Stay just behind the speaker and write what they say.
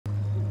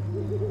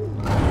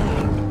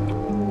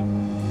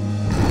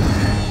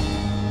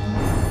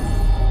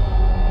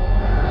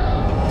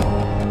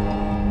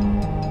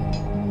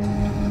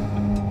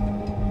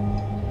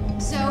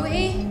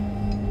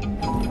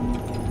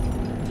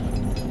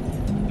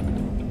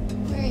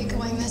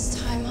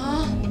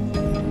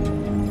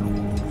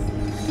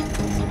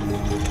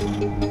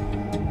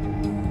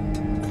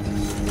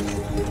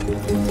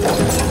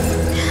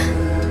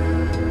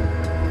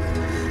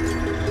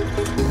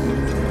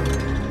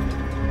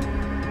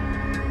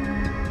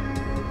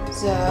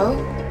So?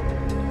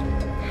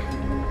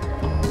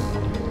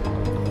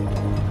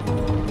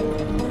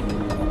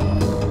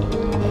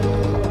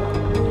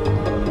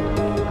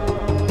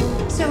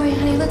 Zoe,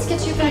 honey, let's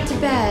get you back to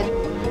bed.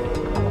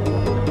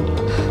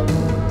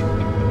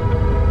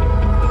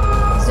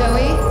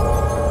 Zoe?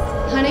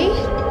 Honey?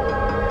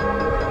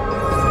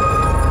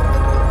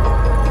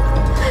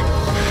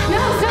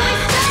 No, Zoe,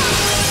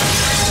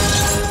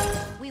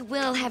 stop! We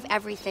will have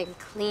everything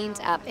cleaned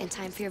up in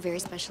time for your very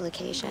special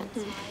occasion.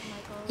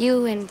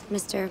 You and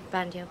Mr.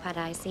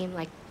 Bandyopadhyay seem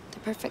like the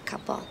perfect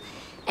couple,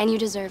 and you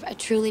deserve a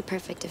truly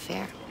perfect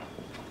affair.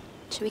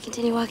 Should we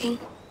continue walking?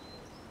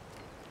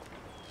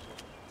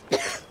 Are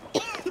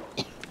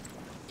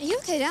you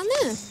okay down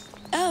there?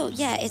 Oh,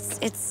 yeah,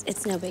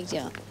 it's no big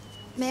deal.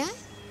 May I?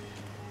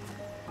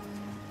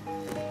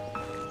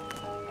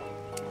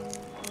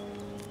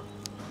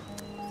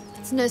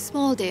 It's no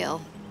small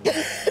deal.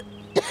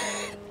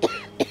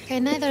 Okay,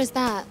 neither is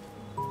that.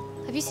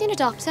 Have you seen a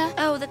doctor?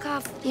 Oh, the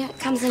cough, yeah, it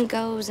comes and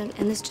goes, and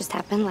this just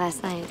happened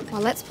last night.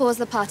 Well, let's pause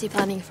the party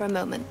planning for a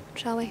moment,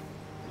 shall we?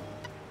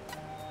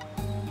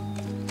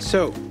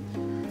 So,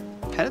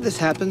 how did this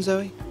happen,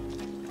 Zoe?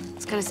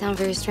 It's gonna sound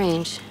very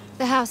strange.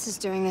 The house is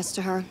doing this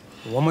to her.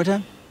 One more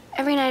time?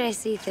 Every night I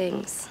see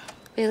things,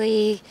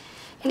 really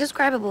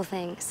indescribable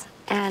things.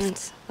 And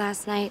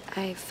last night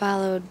I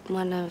followed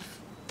one of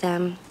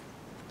them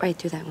right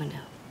through that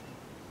window.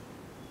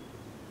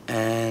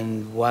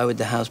 And why would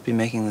the house be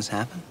making this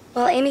happen?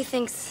 Well, Amy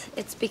thinks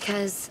it's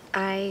because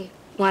I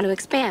want to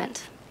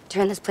expand,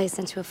 turn this place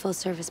into a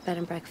full-service bed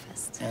and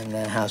breakfast. And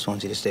the house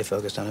wants you to stay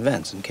focused on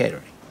events and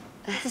catering.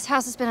 This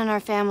house has been in our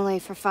family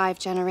for 5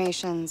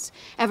 generations,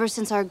 ever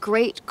since our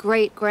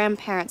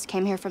great-great-grandparents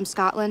came here from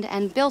Scotland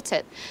and built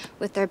it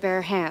with their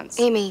bare hands.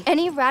 Amy.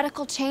 Any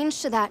radical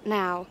change to that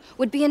now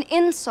would be an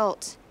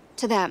insult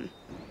to them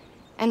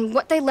and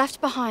what they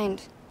left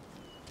behind.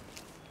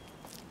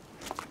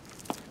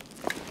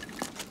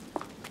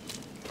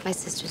 My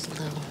sister's a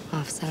little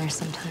off-center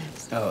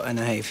sometimes. Oh, I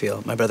know how you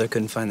feel. My brother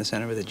couldn't find the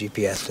center with a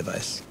GPS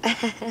device.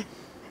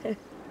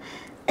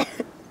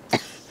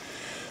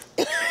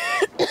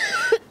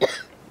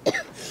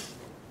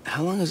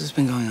 How long has this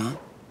been going on?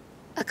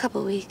 A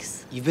couple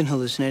weeks. You've been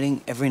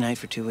hallucinating every night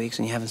for 2 weeks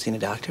and you haven't seen a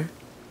doctor?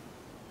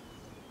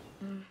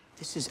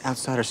 This is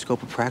outside our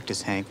scope of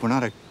practice, Hank. We're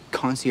not a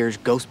concierge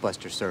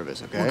Ghostbuster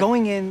service, okay? We're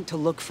going in to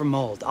look for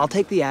mold. I'll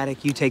take the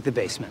attic, you take the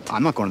basement.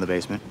 I'm not going to the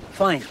basement.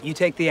 Fine, you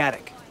take the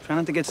attic. Try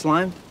not to get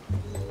slimed.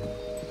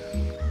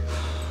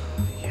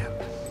 Yeah.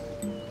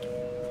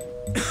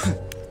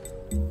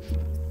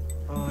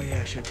 Oh, yeah,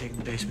 I should have taken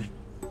the basement.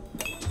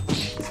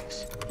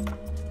 Jesus.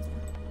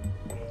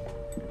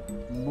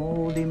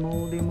 Moldy,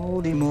 moldy,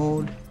 moldy,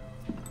 mold.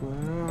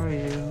 Where are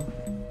you?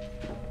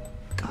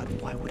 God,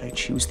 why would I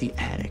choose the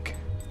attic?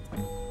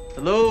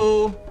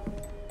 Hello?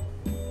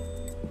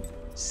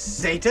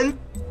 Satan?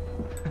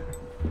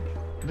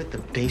 I bet the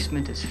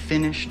basement is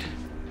finished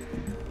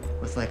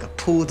with like a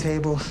pool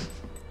table.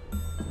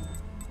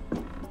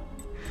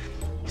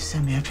 You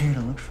sent me up here to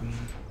look for you.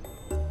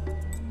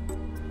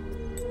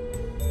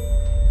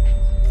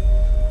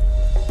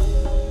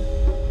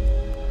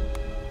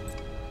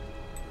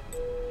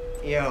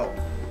 Yo,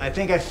 I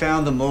think I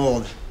found the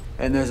mold,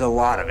 and there's a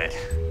lot of it.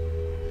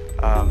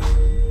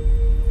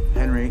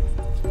 Henry,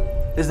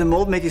 does the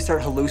mold make you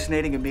start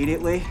hallucinating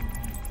immediately?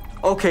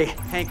 Okay,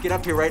 Hank, get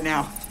up here right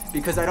now,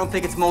 because I don't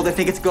think it's mold, I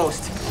think it's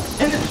ghost.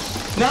 And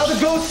now the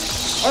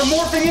ghosts are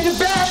morphing into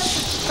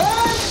bats!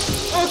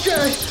 Hank!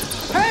 Okay,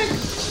 Hank!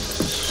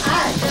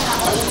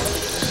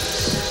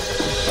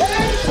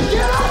 Hank,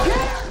 get up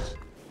here!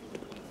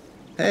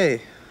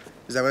 Hey,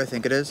 is that what I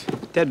think it is?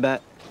 Dead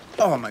bat.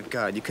 Oh my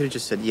God, you could have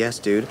just said yes,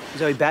 dude.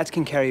 Zoe, bats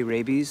can carry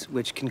rabies,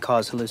 which can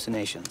cause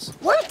hallucinations.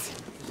 What?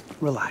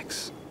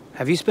 Relax.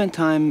 Have you spent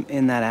time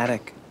in that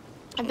attic?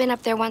 I've been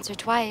up there once or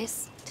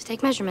twice to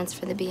take measurements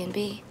for the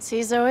B&B.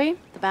 See, Zoe?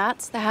 The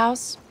bats, the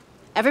house.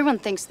 Everyone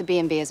thinks the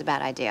B&B is a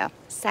bad idea.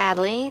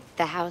 Sadly,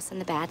 the house and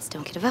the bats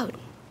don't get a vote.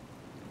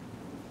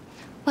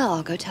 Well,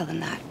 I'll go tell them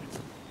that.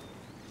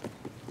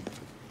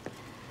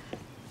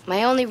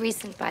 My only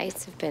recent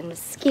bites have been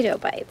mosquito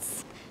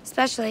bites,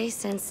 especially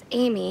since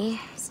Amy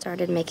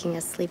started making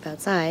us sleep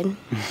outside.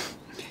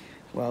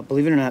 Well,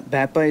 believe it or not,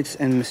 bat bites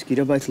and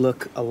mosquito bites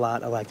look a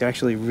lot alike. They're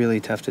actually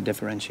really tough to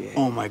differentiate.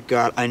 Oh my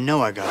God, I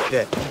know I got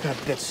bit. I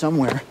got bit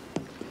somewhere.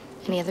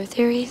 Any other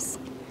theories?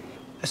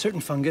 A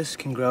certain fungus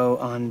can grow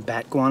on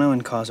bat guano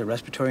and cause a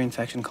respiratory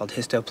infection called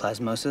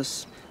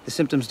histoplasmosis. The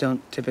symptoms don't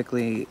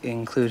typically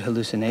include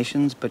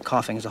hallucinations, but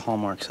coughing is a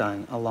hallmark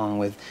sign, along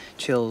with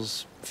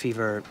chills,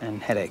 fever,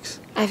 and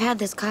headaches. I've had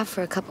this cough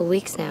for a couple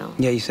weeks now.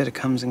 Yeah, you said it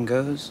comes and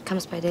goes?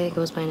 Comes by day,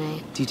 goes by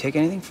night. Do you take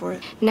anything for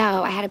it?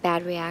 No, I had a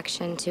bad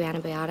reaction to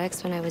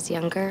antibiotics when I was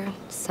younger,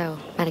 so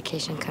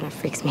medication kind of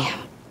freaks me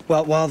out.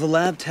 Well, while the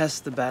lab tests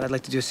the bat, I'd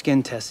like to do a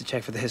skin test to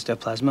check for the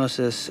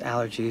histoplasmosis,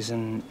 allergies,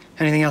 and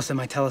anything else that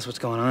might tell us what's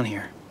going on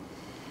here.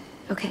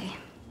 Okay.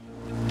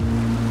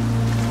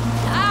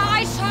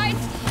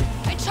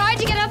 I tried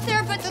to get up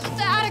there, but the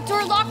attic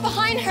door locked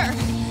behind her.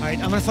 All right,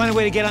 I'm gonna find a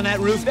way to get on that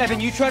roof. Evan,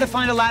 you try to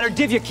find a ladder.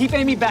 Divya, keep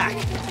Amy back.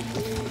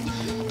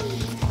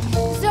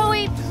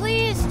 Zoe,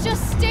 please,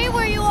 just stay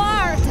where you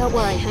are. Don't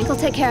worry, Hank will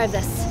take care of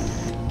this.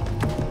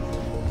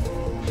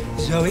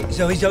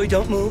 Zoe,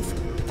 don't move.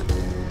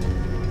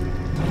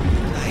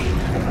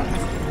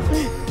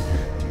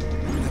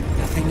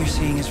 Nothing you're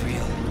seeing is real.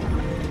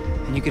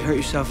 And you could hurt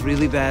yourself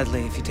really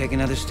badly if you take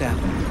another step.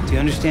 Do you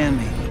understand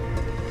me?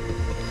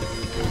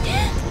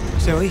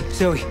 Zoe? Good.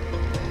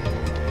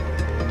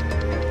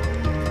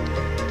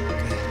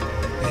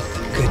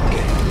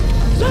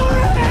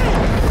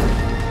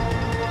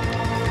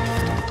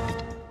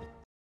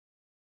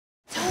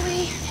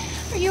 Zoe,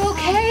 are you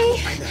okay?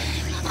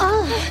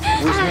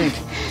 Where's Hank?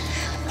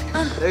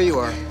 There you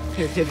are.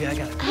 Here, Divya, I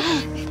got it.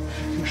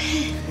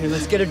 Here,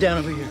 let's get her down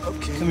over here.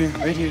 Okay. Come here,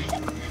 right here.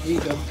 Here you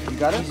go. You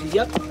got it? Easy,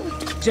 yep.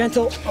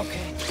 Gentle.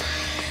 Okay.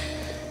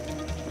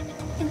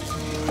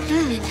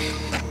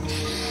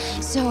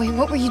 Zoe,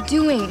 what were you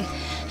doing?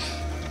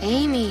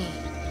 Amy,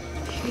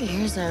 your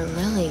ears are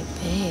really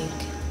big.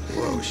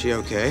 Whoa, is she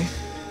okay?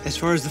 As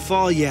far as the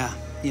fall, yeah.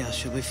 Yeah,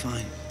 she'll be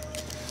fine.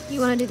 You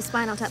want to do the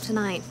spinal tap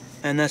tonight?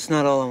 And that's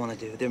not all I want to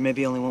do. There may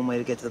be only one way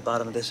to get to the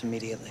bottom of this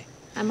immediately.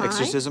 Am I?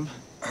 Exorcism?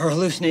 Her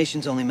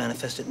hallucinations only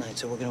manifest at night,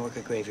 so we're gonna work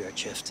a graveyard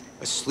shift.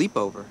 A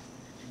sleepover?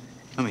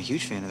 I'm a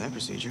huge fan of that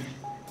procedure.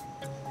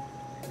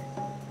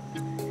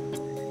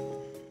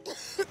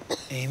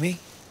 Amy?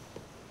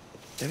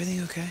 Is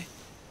everything okay?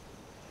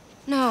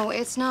 No,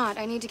 it's not.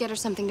 I need to get her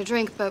something to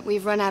drink, but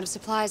we've run out of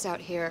supplies out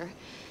here.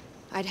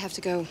 I'd have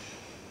to go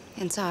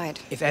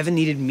inside. If Evan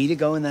needed me to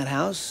go in that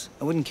house,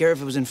 I wouldn't care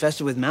if it was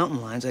infested with mountain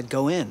lions. I'd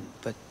go in.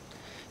 But,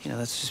 you know,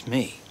 that's just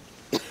me.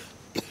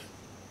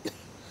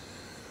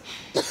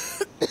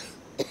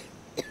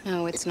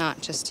 No, it's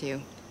not just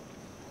you.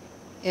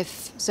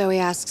 If Zoe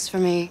asks for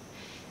me,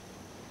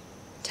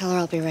 tell her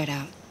I'll be right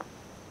out.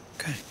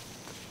 Okay.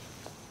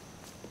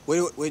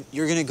 Wait,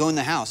 you're gonna go in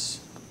the house.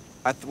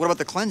 What about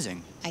the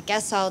cleansing? I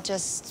guess I'll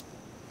just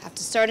have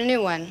to start a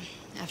new one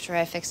after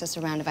I fix us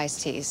a round of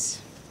iced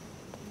teas.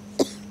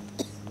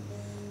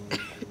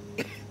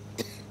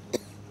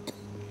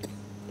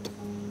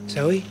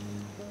 Zoe,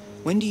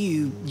 when do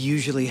you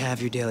usually have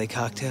your daily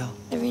cocktail?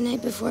 Every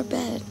night before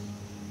bed.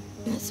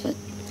 That's what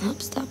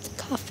helps stop the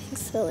coughing,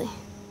 silly.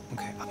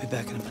 Okay, I'll be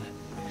back in a minute.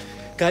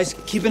 Guys,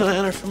 keep an eye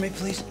on her for me,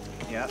 please.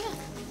 Yeah.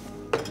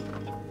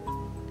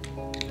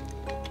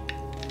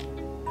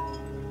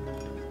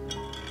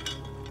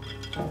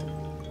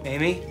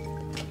 Amy?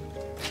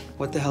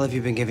 What the hell have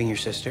you been giving your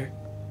sister?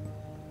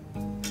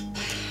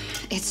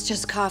 It's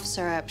just cough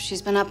syrup.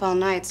 She's been up all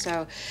night,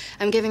 so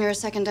I'm giving her a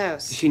second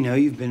Does dose. she know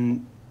you've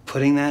been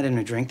putting that in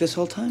her drink this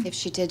whole time? If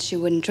she did, she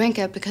wouldn't drink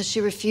it because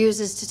she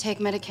refuses to take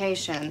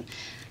medication.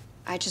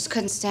 I just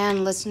couldn't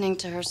stand listening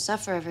to her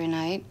suffer every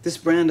night. This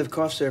brand of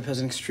cough syrup has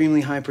an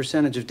extremely high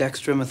percentage of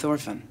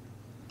dextromethorphan.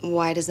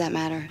 Why does that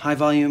matter? High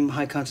volume,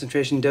 high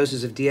concentration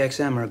doses of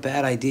DXM are a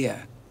bad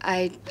idea.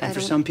 I And for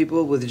don't- some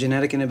people with a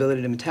genetic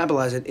inability to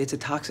metabolize it, it's a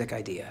toxic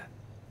idea.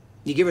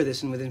 You give her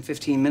this, and within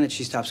 15 minutes,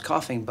 she stops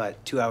coughing,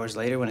 but 2 hours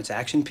later, when its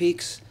action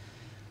peaks,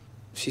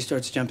 she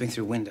starts jumping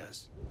through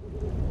windows.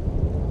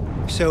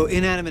 So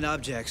inanimate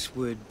objects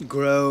would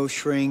grow,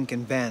 shrink,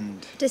 and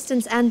bend.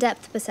 Distance and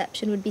depth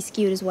perception would be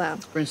skewed as well.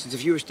 For instance,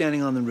 if you were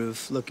standing on the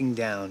roof, looking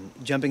down,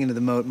 jumping into the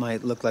moat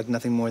might look like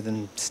nothing more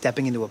than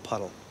stepping into a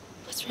puddle.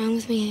 What's wrong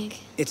with me, Hank?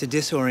 It's a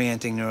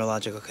disorienting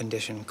neurological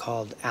condition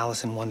called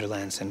Alice in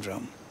Wonderland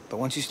Syndrome. But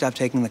once you stop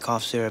taking the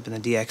cough syrup and the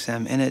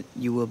DXM in it,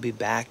 you will be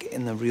back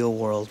in the real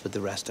world with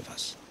the rest of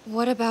us.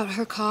 What about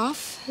her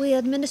cough? We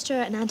administer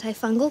an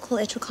antifungal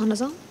called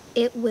itraconazole.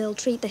 It will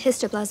treat the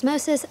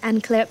histoplasmosis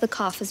and clear up the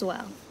cough as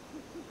well.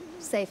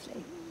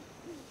 Safely.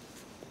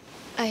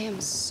 I am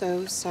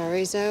so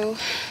sorry, Zoe.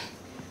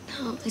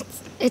 No,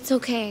 it's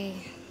okay.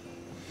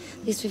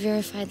 At least we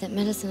verified that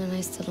medicine and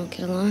I still don't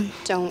get along.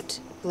 Don't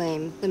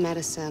blame the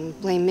medicine.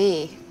 Blame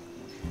me.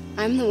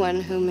 I'm the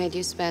one who made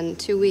you spend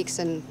 2 weeks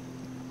in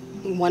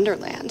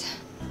Wonderland.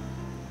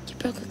 You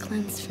broke a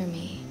cleanse for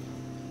me.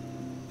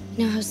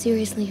 You know how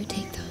seriously you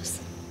take those.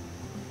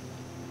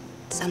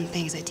 Some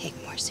things I take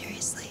more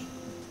seriously.